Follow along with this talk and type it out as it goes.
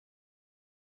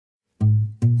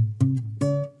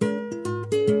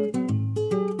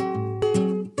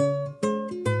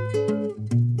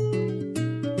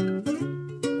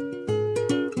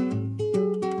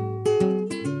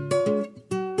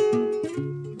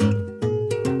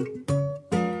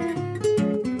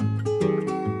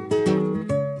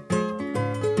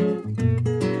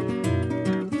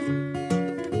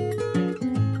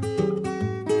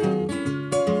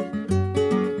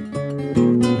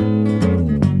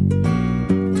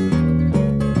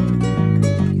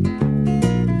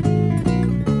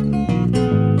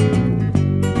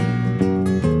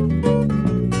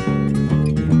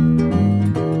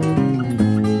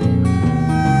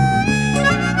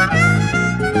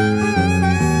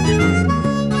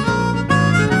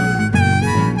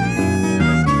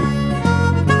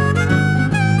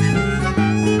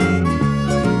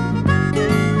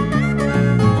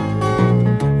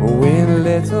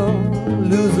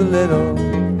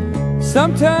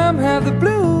Sometime have the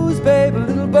blues, baby,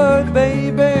 little bird,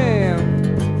 baby.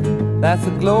 That's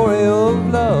the glory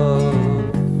of love.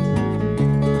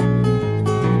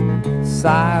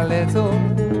 Sigh a little,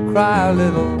 cry a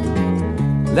little,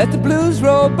 let the blues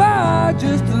roll by,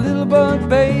 just a little bird,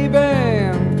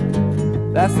 baby.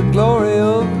 That's the glory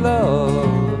of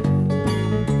love.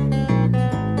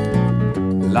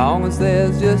 As long as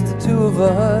there's just the two of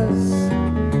us,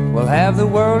 we'll have the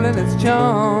world and its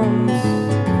charms.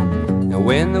 And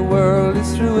when the world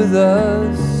is through with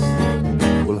us,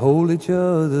 we'll hold each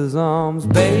other's arms.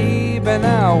 Baby,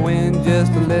 now win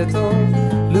just a little,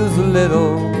 lose a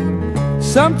little.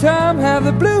 Sometime have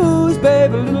the blues,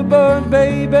 baby, little bird,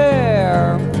 baby.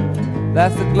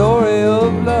 That's the glory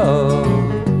of love.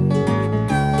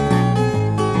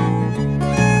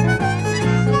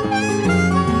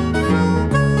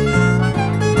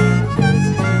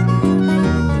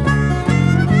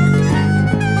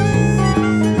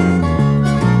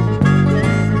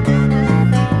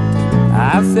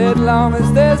 I said, long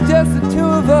as there's just the two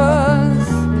of us,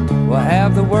 we'll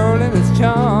have the world and its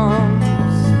charms.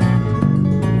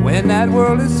 When that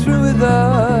world is through with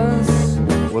us,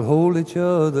 we'll hold each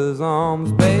other's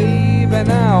arms. Baby,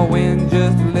 now win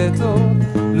just a little,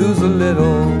 lose a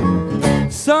little.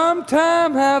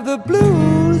 Sometime have the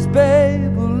blues, baby, a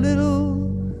little,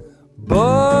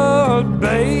 but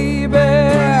baby,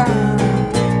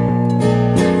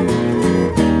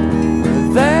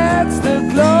 that's the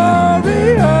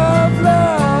glory of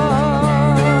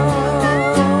love.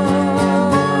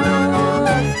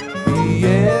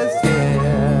 Yes, yeah.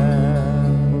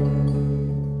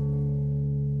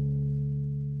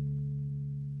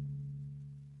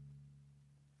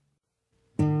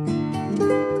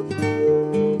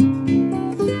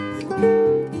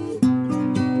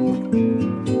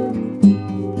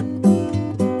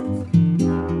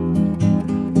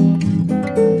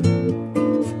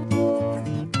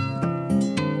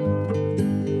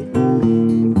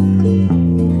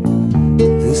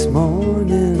 This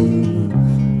morning,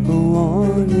 a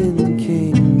warning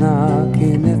came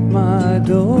knocking at my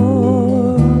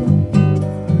door,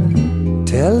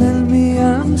 telling me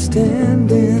I'm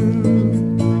standing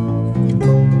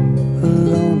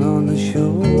alone on the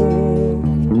shore.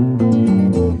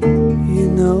 You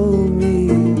know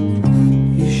me,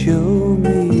 you show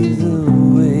me the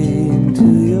way into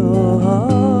your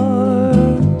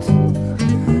heart.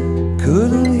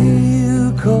 Couldn't hear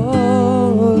you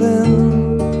calling,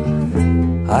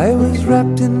 I was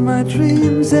wrapped in my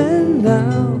dreams, and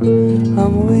now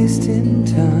I'm wasting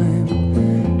time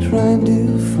trying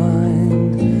to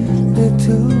find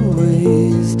little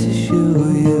ways to show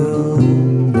you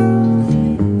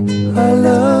I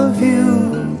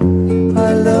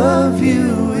love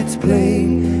you, it's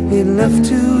plain enough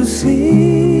to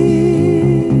see.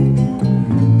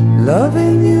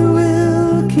 Loving you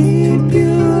will keep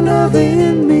you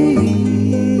loving me.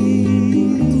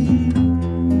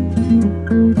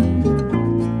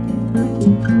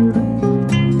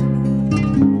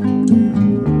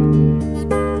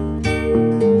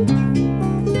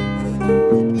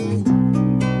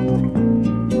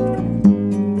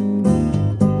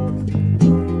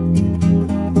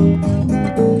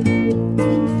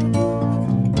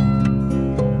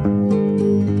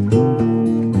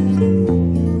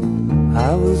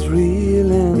 I was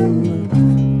reeling,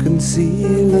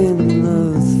 concealing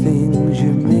the things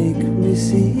you make me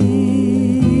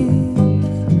see,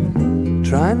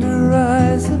 trying to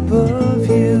rise above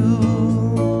you,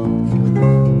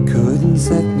 couldn't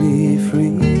set me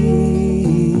free.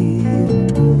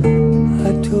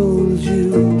 I told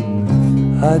you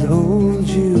I'd hold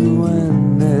you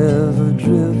and never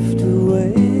drift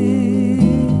away,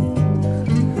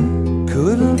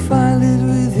 couldn't find it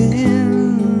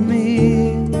within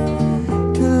me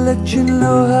to let you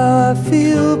know how I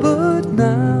feel, but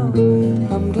now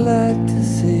I'm glad to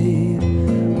say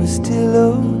we're still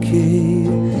okay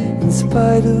in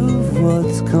spite of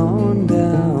what's gone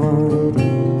down.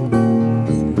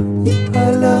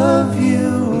 I love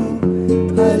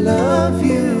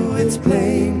you, it's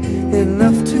plain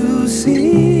enough to see.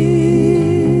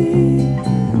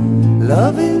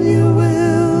 Loving you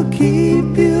will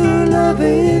keep you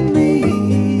loving me.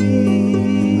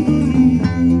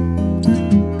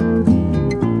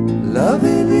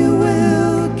 Loving you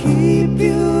will keep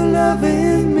you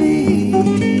loving me.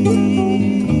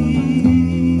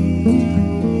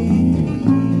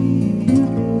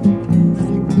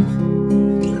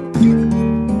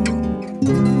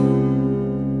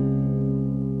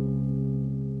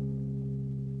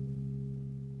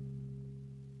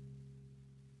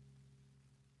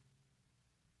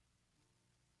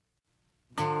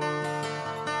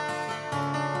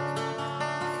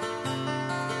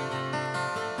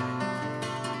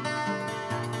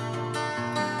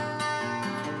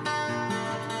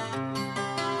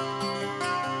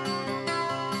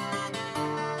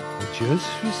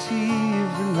 Just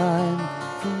received a line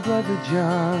from Brother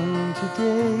John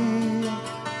today.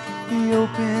 He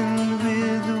opened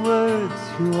with the words,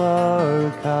 "You are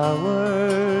a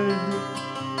coward."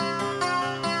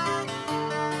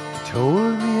 He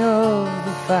told me of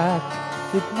the fact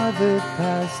that Mother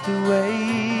passed away.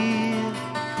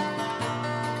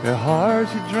 Her heart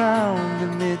had drowned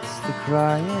amidst the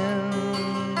crying.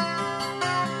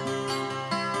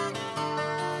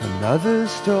 Another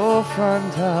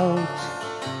storefront out,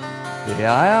 the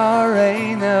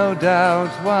IRA no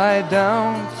doubt. Why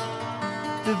don't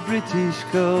the British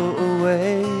go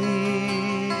away?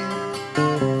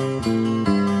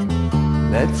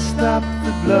 Let's stop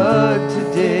the blood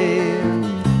today,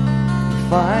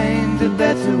 find a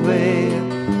better way,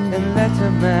 and let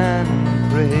a man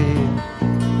pray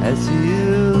as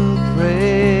he'll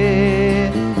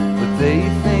pray. But they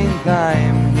think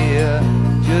I'm here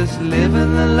just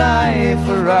living the life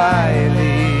of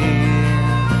Riley.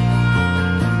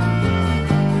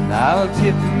 And I'll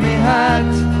tip me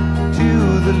hat to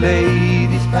the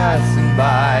ladies passing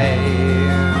by,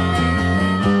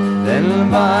 then I'll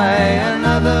buy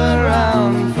another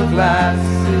round for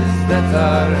glasses that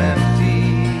are empty,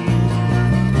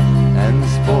 and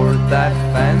sport that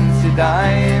fancy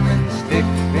diamond stick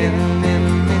pin in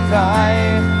me tie.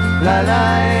 La la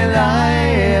la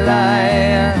la la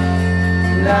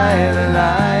la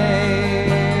la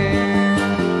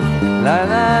la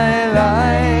la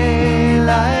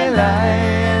la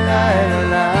la la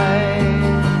la.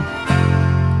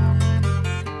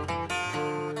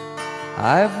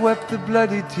 I've wept the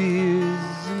bloody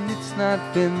tears, and it's not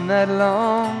been that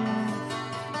long.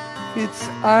 It's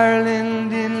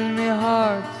Ireland in me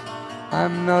heart,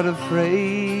 I'm not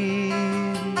afraid.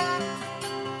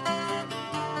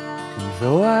 And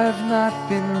though I've not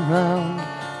been around,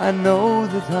 I know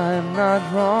that I'm not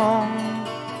wrong.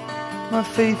 My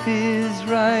faith is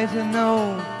right, I know,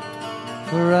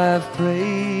 for I've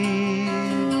prayed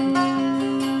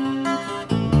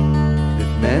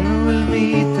that men will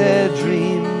meet their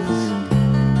dreams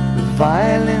with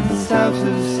violence out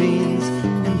of scenes,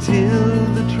 until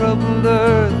the troubled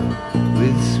earth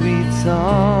with sweet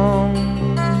song.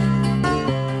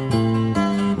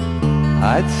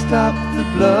 I'd stop the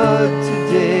blood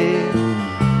today,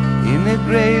 in a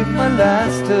grave my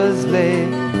lasters lay,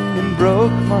 and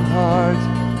broke my heart,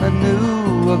 I knew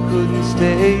I couldn't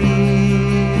stay.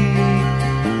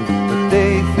 But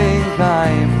they think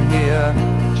I'm here,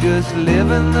 just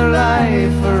living the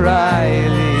life of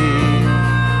Riley.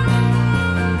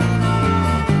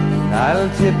 I'll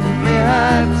tip me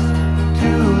hat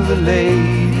to the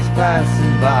ladies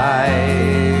passing by,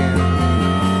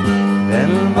 then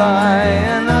I'll buy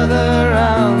another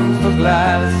round for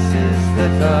glasses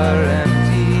that are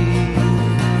empty,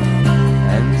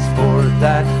 and sport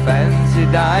that fancy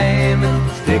diamond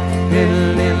stick pin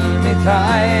in me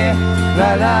tie.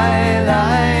 La la la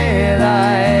la la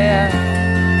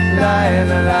la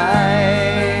la la la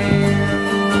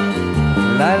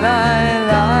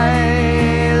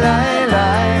la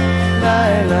la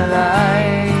la la.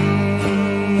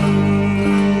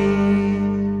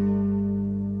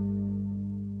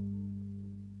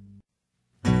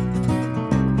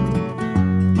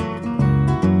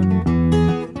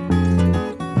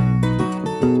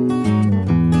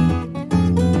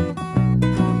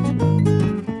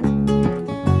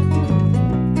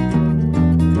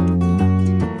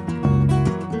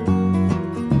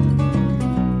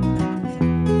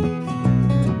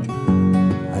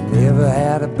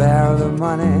 Had a barrel of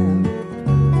money,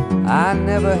 I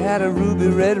never had a ruby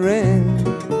red ring.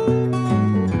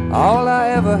 All I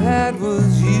ever had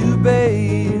was you,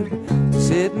 babe, to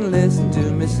sit and listen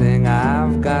to me sing.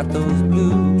 I've got those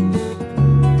blues,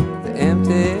 the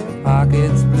empty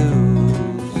pockets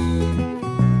blues.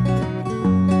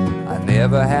 I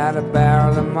never had a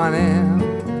barrel of money,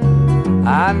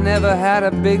 I never had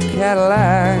a big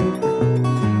Cadillac.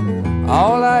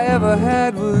 All I ever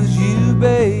had was you,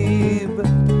 babe,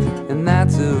 and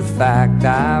that's a fact.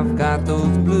 I've got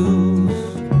those blues,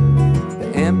 the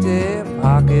empty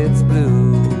pockets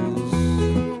blues.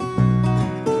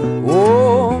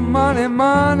 Oh, money,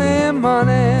 money,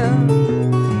 money,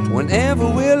 whenever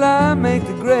will I make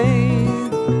the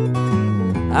grade?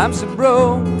 I'm so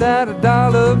broke that a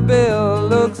dollar bill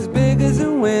looks as big as a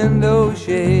window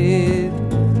shade.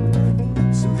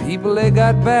 Some people, they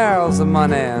got barrels of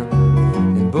money,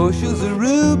 bushels of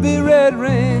ruby red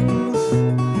rings,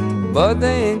 but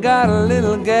they ain't got a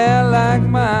little gal like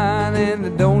mine, and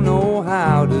they don't know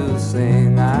how to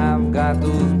sing. I've got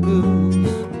those blues,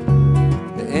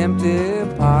 the empty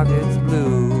pockets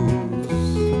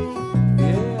blues.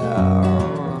 Yeah.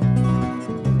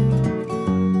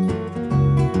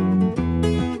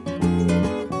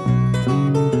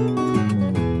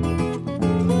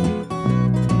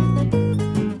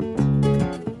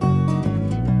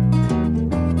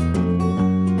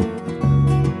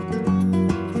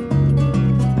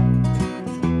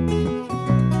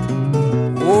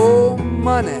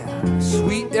 money,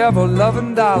 sweet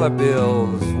ever-loving dollar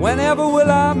bills. Whenever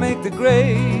will I make the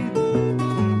grade?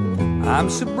 I'm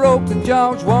so broke that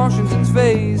George Washington's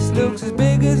face looks as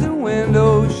big as a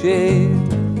window shade.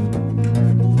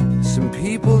 Some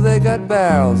people, they got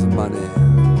barrels of money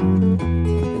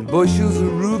and bushels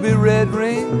of ruby red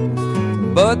rings,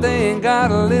 but they ain't got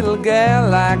a little gal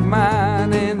like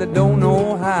mine, and they don't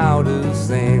know how to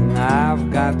sing. I've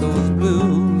got those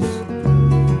blues,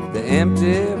 the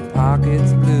empty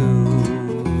pockets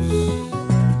blues.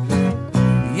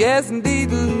 Yes, indeed,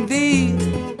 indeed,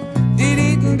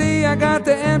 indeed, indeed, I got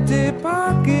the empty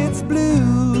pockets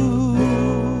blues.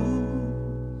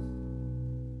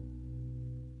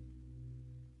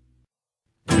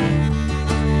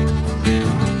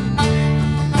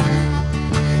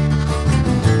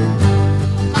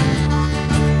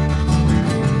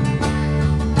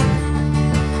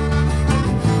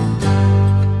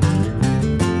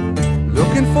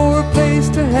 For a place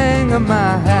to hang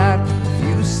my hat, a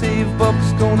few saved bucks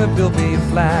gonna build me a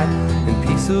flat, and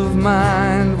peace of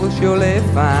mind will surely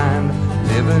find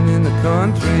living in the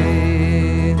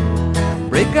country.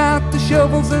 Break out the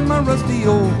shovels and my rusty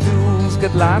old tools,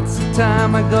 got lots of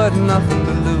time, I got nothing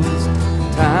to lose.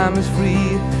 Time is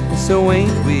free, and so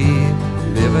ain't we,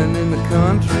 living in the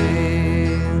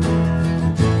country.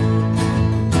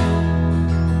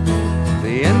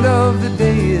 The end of the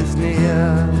day is near,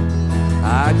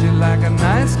 I'd you like a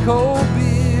nice cold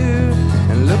beer,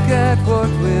 and look at what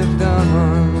we've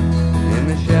done in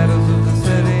the shadows of the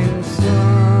setting sun.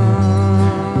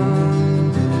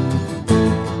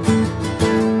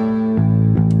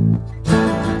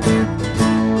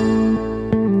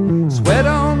 Sweat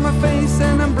on my face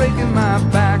and I'm breaking my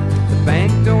back. The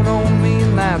bank don't own me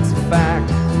and that's a fact.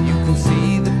 You can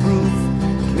see the proof,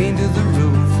 clean to the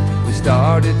roof. We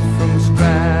started from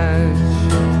scratch.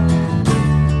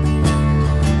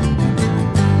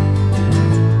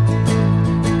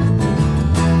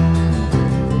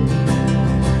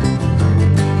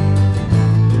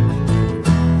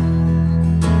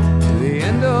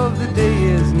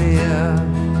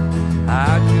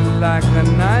 How'd you like a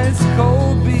nice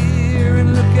cold beer, and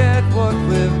look at what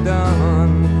we've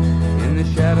done in the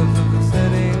shadows of the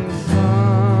setting sun.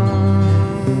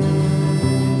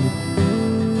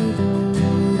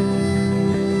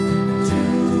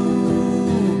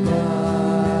 2 by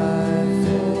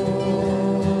 4.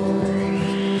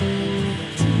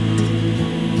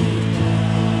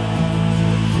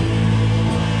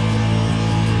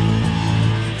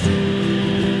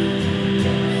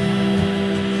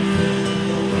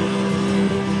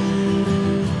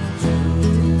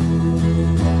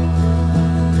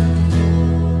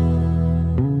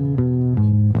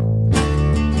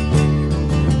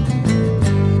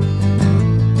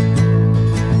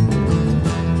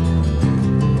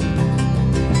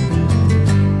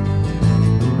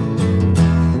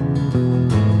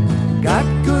 Got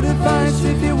good advice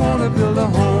if you want to build a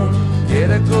home. Get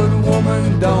a good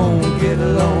woman, don't get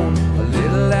alone. A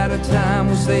little at a time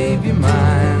will save your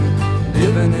mind.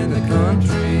 Living in the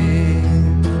country,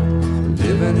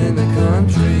 living in the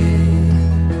country.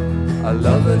 I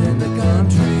love it in the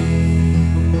country.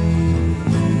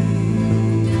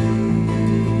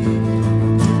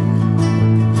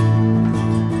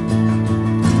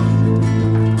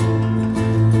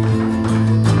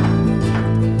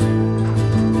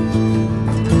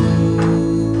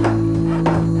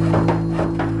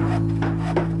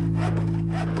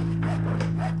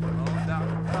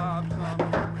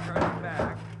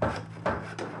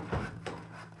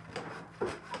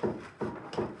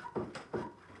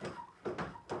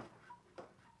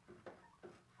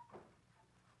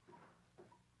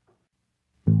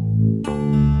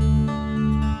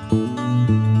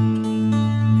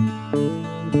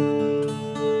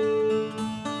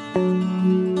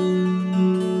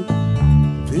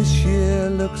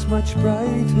 Much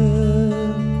brighter,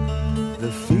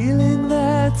 the feeling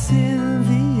that's in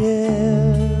the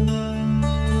air.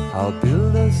 I'll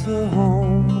build us a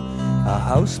home, a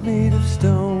house made of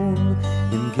stone,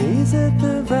 and gaze at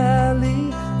the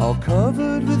valley, all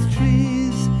covered with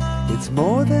trees. It's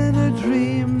more than a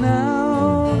dream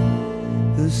now,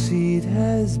 the seed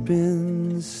has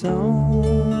been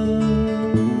sown.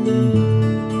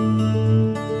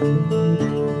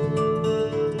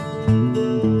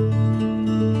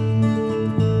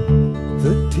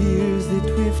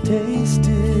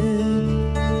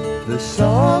 Tasted the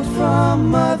salt from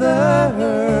Mother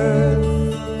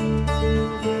Earth.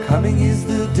 Coming is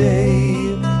the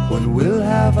day when we'll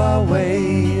have our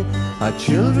way. Our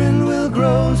children will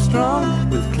grow strong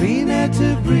with clean air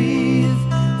to breathe.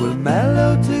 We'll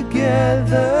mellow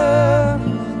together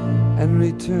and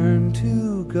return turn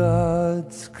to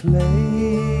God's clay.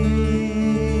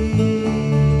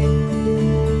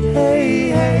 Hey,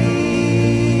 hey.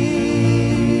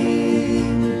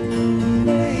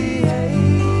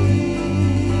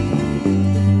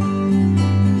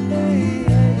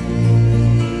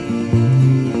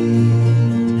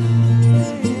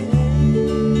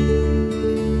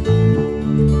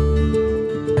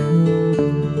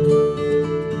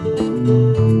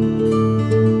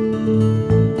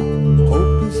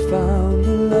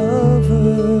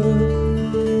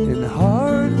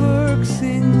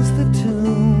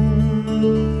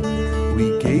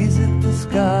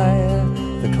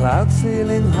 Clouds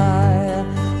sailing high,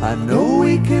 I know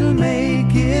we can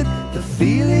make it. The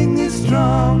feeling is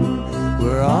strong.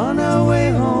 We're on our way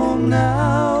home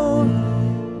now.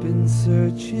 Been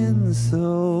searching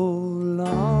so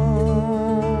long,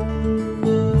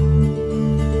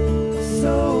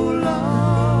 so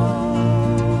long,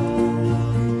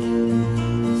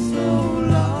 so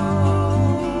long,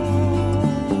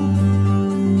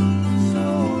 so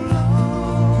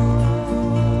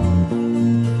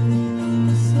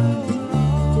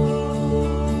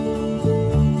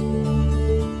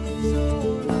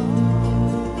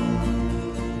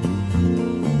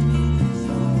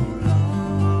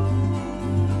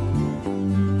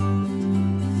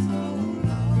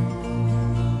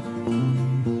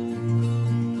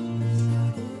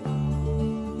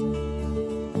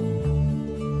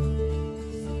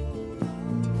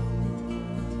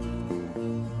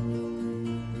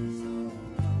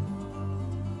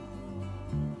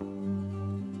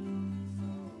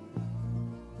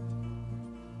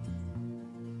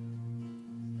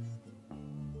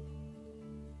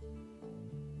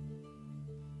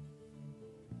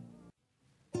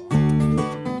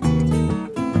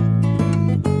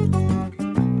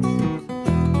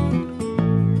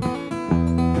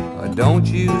Don't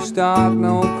you start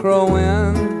no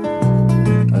crowing,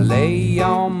 lay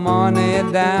your money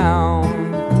down.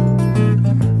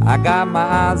 I got my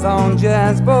eyes on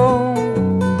Jasbo,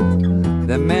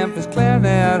 the Memphis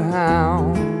clarinet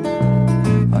hound.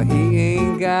 He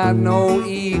ain't got no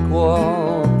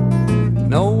equal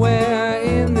nowhere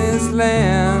in this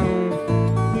land.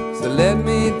 So let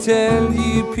me tell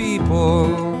you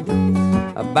people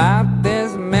about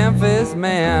this Memphis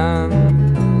man,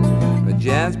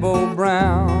 Jasbo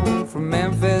Brown from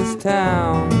Memphis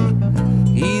town.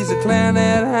 He's a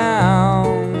clarinet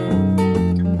hound.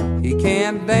 He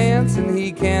can't dance and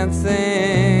he can't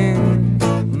sing.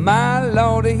 My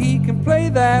Lord, he can play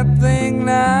that thing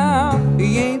now.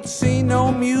 He ain't seen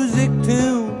no music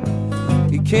tune.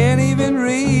 He can't even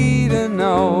read a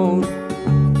note,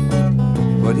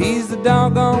 but he's the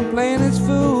doggone plainest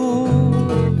fool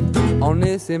on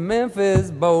this in Memphis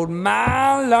boat.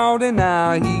 My Lordy,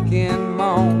 now he can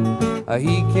moan,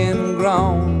 he can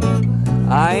groan.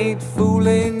 I ain't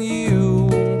fooling you,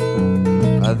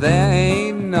 there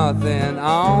ain't nothing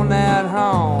on that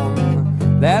horn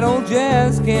that old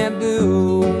jazz can't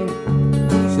do.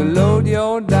 So load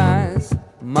your dice,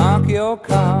 mark your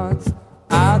cards,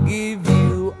 I'll give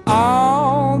you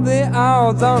all the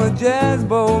odds on a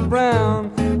Jasbo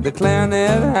Brown, the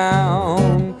clarinet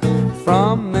hound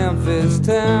from Memphis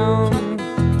town.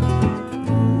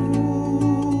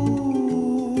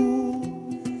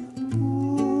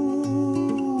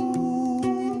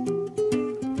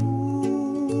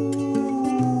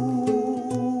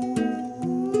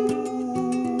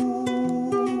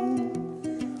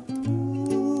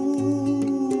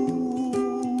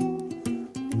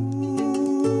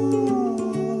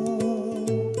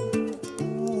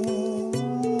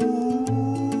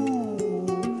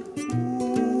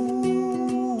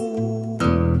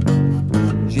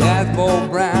 Jasbo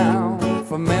Brown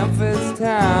from Memphis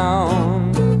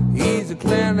town, he's a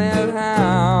clarinet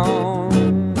hound.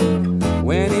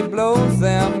 When he blows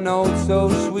them notes so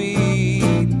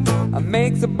sweet,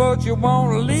 makes a butcher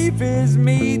wanna leave his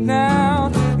meat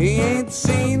now. He ain't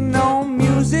seen no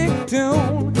music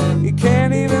tune, he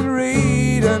can't even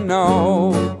read a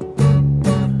note,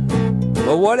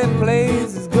 but what he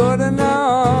plays is good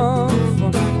enough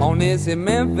on this in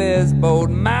Memphis boat.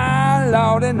 My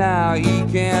Lordy, now he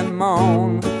can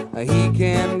moan, he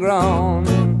can groan.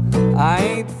 I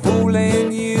ain't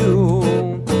fooling you,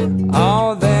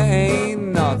 oh, there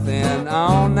ain't nothing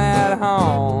on that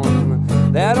horn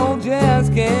that old jazz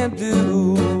can't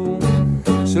do.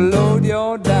 So load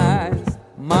your dice,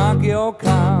 mark your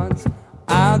cards,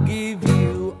 I'll give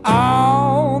you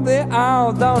all the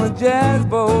odds on a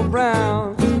Jasbo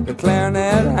Brown, the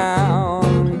clarinet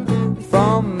hound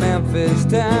from Memphis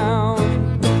town.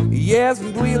 Yes,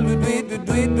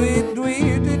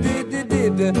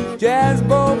 saved a jazz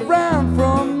boat round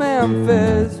from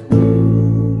Memphis.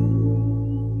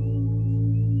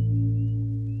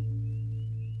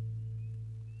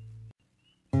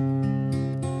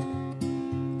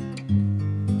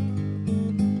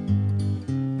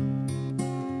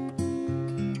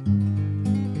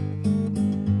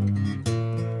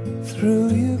 Through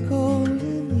your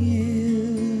golden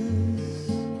years,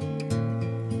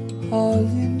 all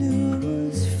you knew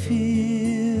was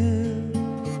fear.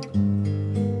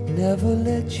 Never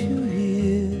let you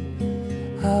hear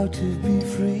how to be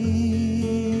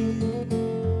free.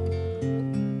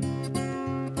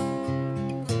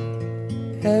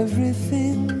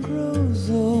 Everything grows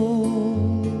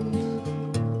old,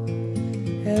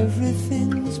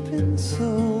 everything's been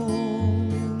sold.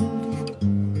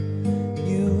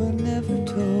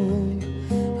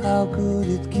 How good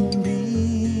it can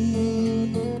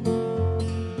be.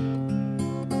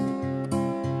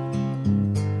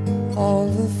 All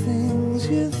the things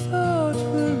you thought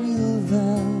were real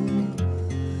then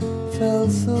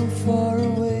felt so far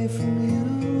away from you.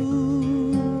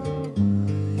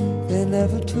 They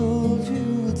never told you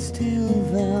would steal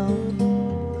them.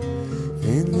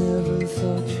 They never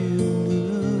thought you knew.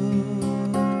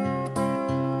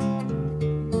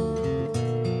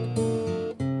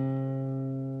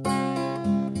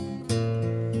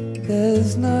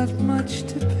 There's not much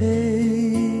to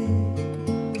pay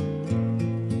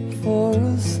for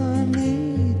a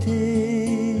sunny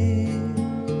day.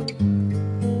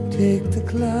 Take the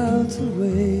clouds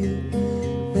away,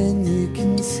 then you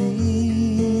can see.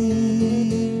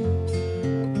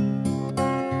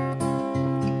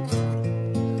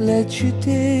 Let your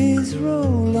days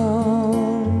roll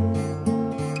on.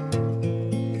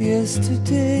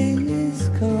 Yesterday is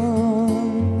gone.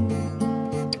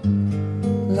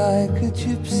 Like a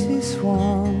gypsy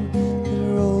swan that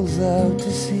rolls out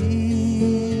to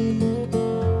sea.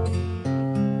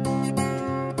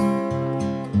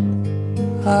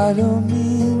 I don't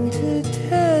mean to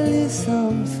tell you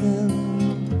something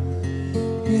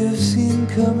you've seen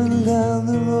coming down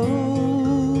the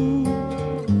road.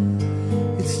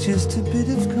 It's just a bit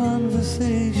of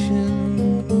conversation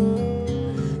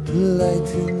to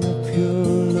lighten up your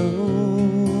load.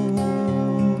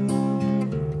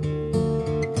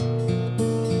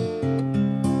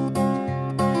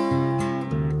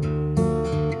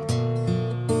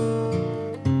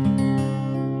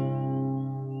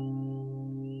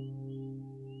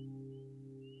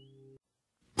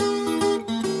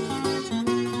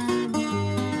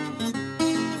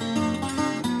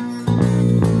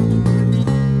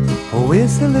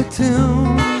 Whistle a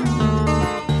tune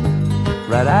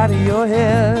right out of your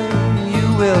head, you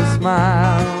will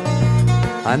smile.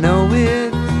 I know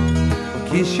it will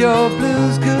kiss your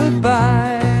blues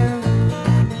goodbye.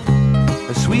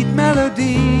 A sweet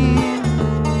melody,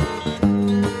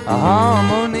 a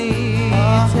harmony,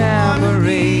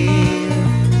 tambourine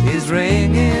is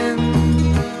ringing,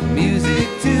 music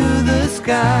to the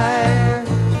sky.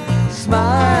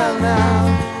 Smile now,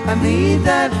 I need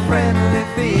that friendly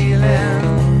feeling.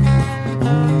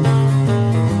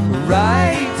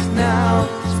 Right now,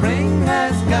 spring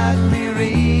has got me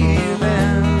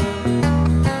reeling.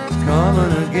 It's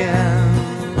coming again.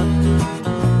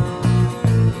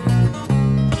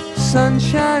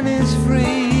 Sunshine is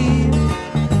free,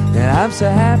 and I'm so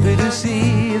happy to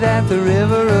see that the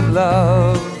river of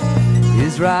love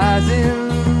is rising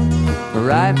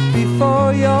right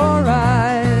before your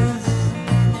eyes.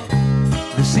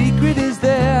 The secret is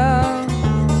there,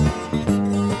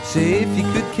 so if you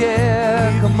could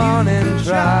care, come on and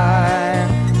try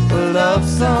a love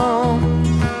song.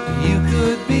 You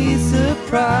could be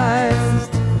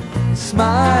surprised.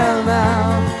 Smile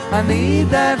now, I need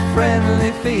that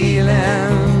friendly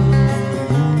feeling.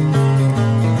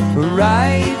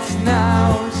 Right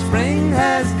now, spring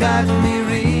has got me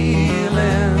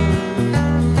reeling.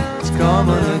 It's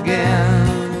coming again.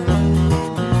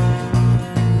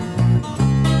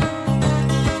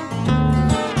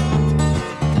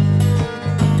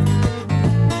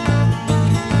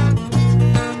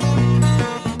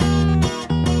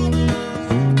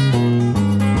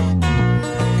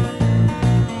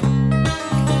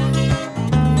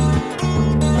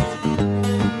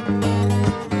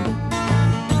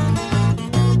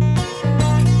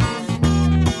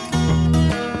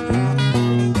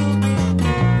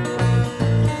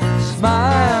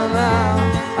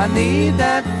 I need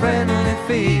that friendly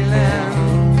feeling.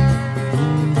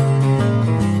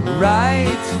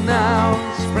 Right now,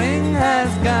 spring has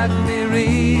got me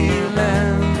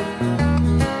reeling.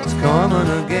 It's coming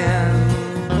again.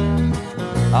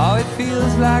 Oh, it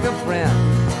feels like a friend.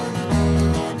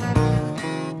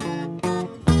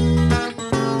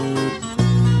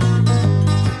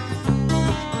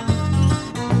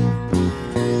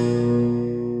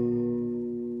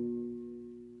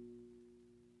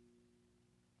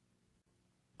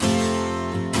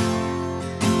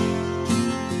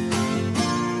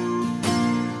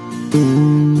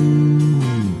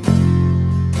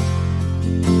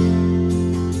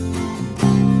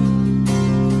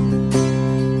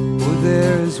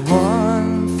 There's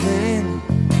one thing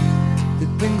that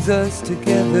brings us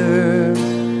together,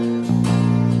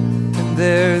 and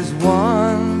there's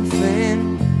one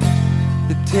thing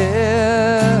that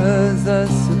tears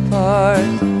us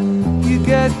apart. You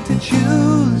get to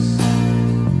choose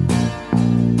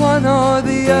one or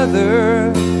the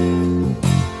other.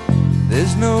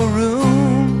 There's no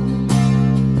room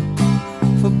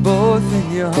for both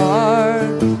in your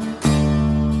heart.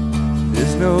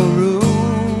 There's no room.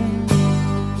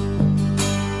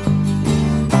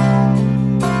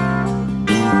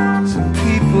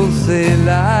 Say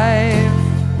life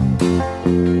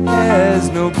has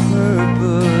no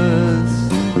purpose,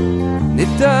 and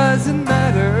it doesn't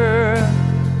matter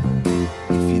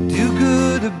if you do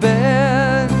good or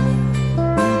bad.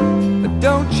 But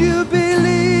don't you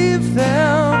believe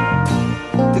them?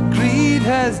 The greed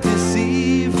has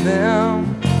deceived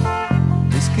them.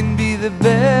 This can be the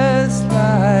best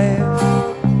life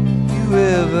you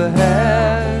ever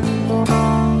had.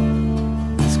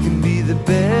 This can be the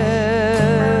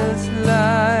best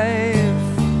life.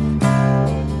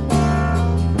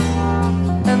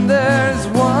 And there's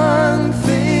one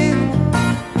thing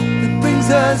that brings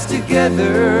us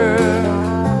together,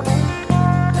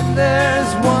 and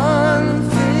there's one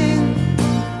thing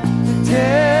that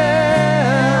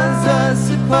tears us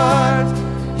apart.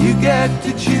 You get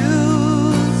to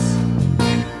choose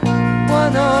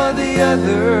one or the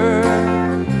other,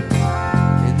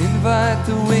 and invite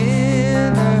the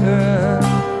winner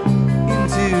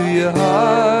into your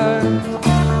heart.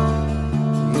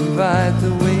 Invite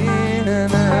the winner.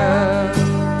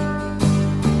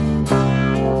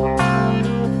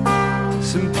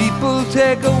 Some people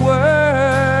take a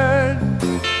word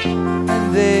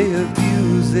and they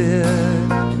abuse it.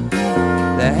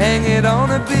 They hang it on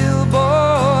a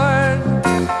billboard.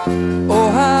 Oh,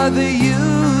 how they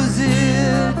use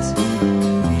it.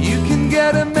 You can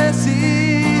get a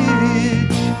message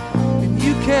and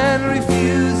you can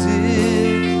refuse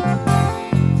it.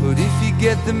 But if you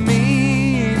get the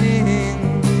meaning,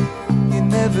 you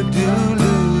never do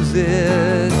lose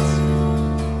it.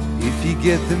 If you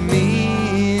get the meaning.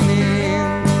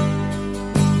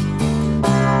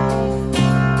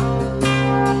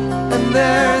 And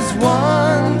there's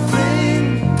one thing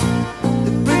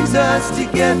that brings us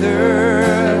together.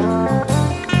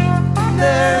 And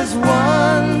there's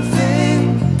one thing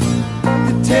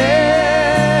that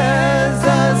tears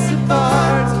us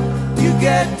apart. You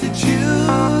get to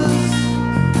choose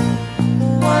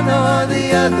one or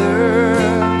the other.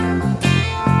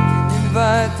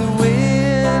 Invite the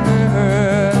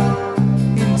winner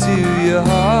into your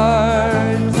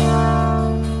heart.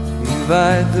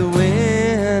 Invite the winner.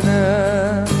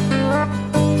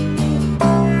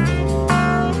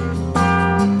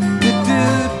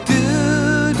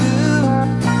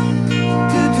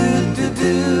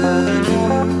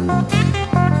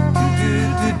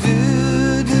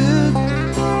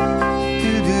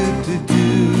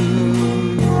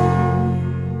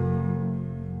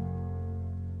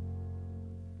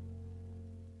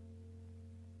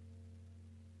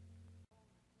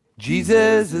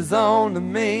 Jesus is on the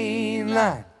main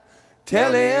line.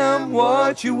 Tell him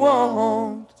what you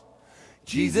want.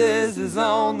 Jesus is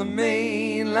on the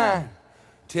main line.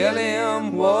 Tell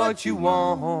him what you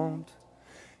want.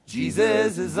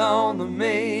 Jesus is on the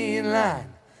main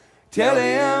line. Tell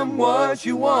him what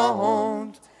you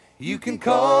want. You can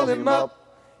call him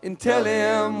up and tell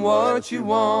him what you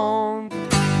want.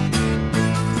 Hear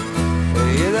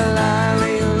the line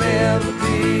ain't never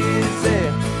busy.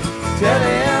 Tell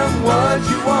him what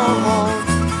you want.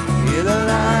 Hear the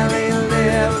line ain't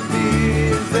never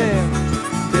busy.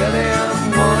 Tell him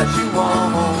what you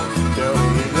want.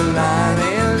 Hear the line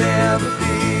ain't never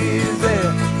busy.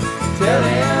 Tell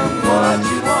him what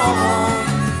you want.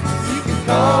 You can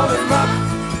call him up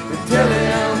and tell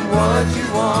him what you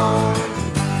want.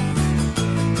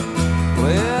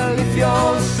 Well, if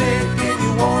you're sick and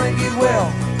you want to get well,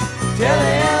 tell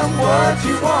him what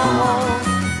you want.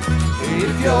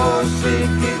 If you're sick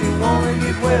and you want to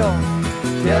get well,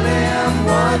 tell him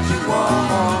what you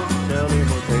want. Tell him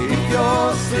if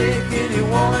you're sick and you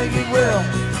want to get well,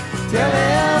 tell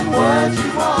him what you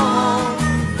want.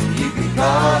 You can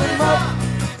call him up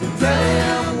and tell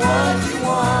him what you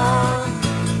want.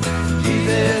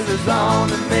 Jesus is on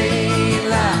the main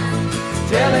line.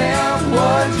 Tell him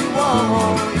what you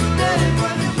want.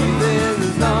 Jesus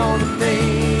is on the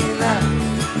main line.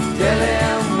 Tell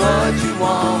him what you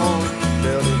want.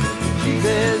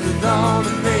 Jesus is on the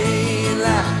main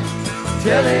line.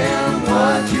 Tell him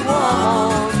what you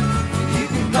want.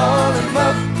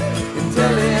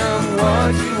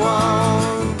 what you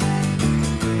want.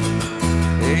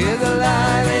 Hey, the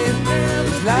line ain't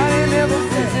never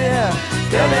there.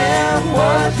 Tell him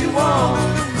what you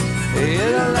want. Hey,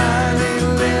 the line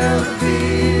ain't never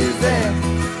there.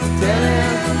 Tell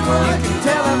him what you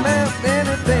tell him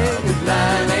anything. His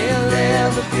line ain't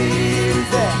never there.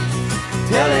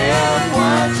 Tell him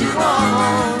what you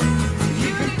want.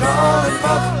 You can call him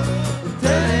up.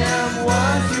 Tell him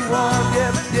what you want.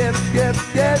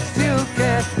 Yes, you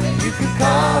can. You can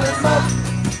call him up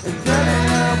and tell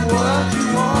him what you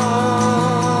want.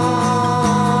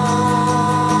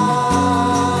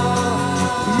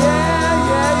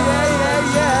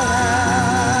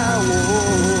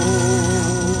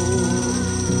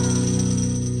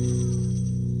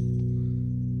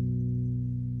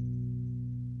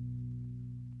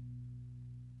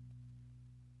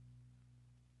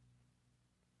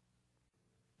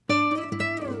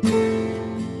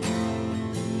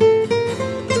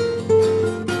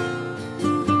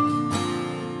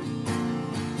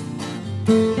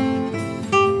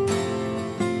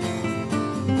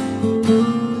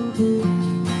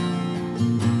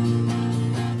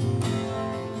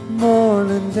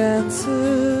 Morning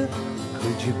dancer,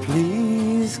 could you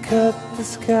please cut the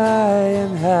sky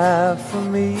in half for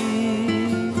me?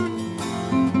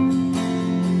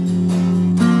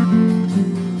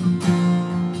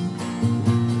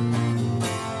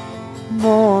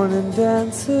 Morning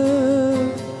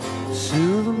dancer,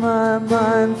 soothe my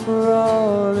mind for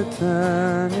all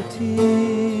eternity.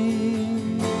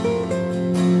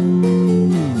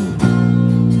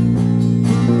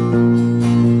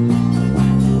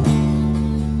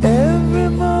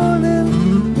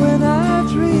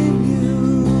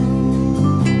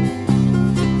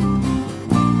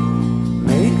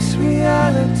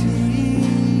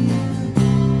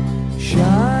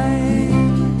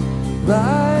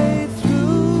 Right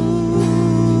through.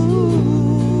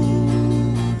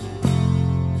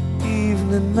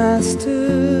 Evening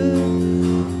master,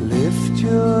 lift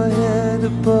your head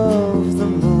above the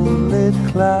moonlit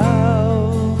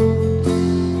clouds.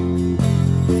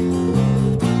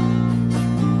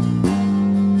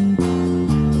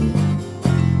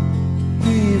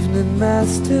 Evening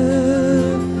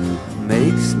master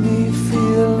makes me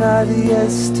feel like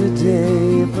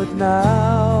yesterday, but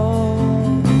now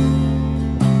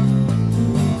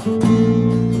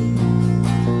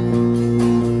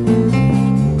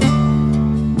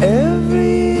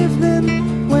every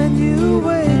evening when you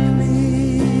wake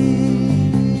me,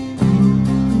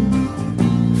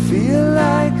 feel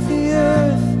like the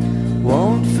earth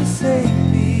won't forsake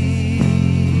me.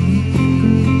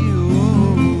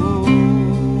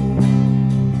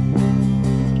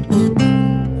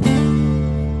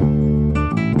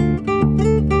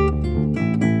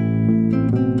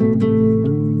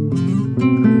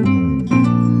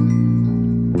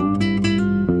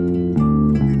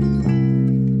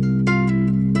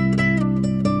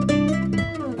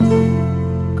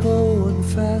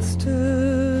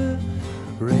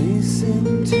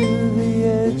 Racing to the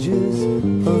edges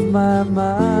of my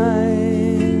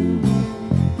mind.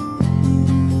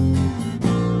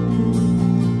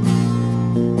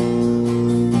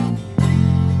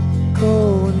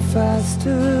 Going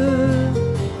faster,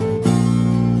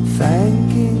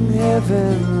 thanking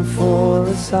heaven for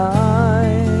a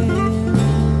sign.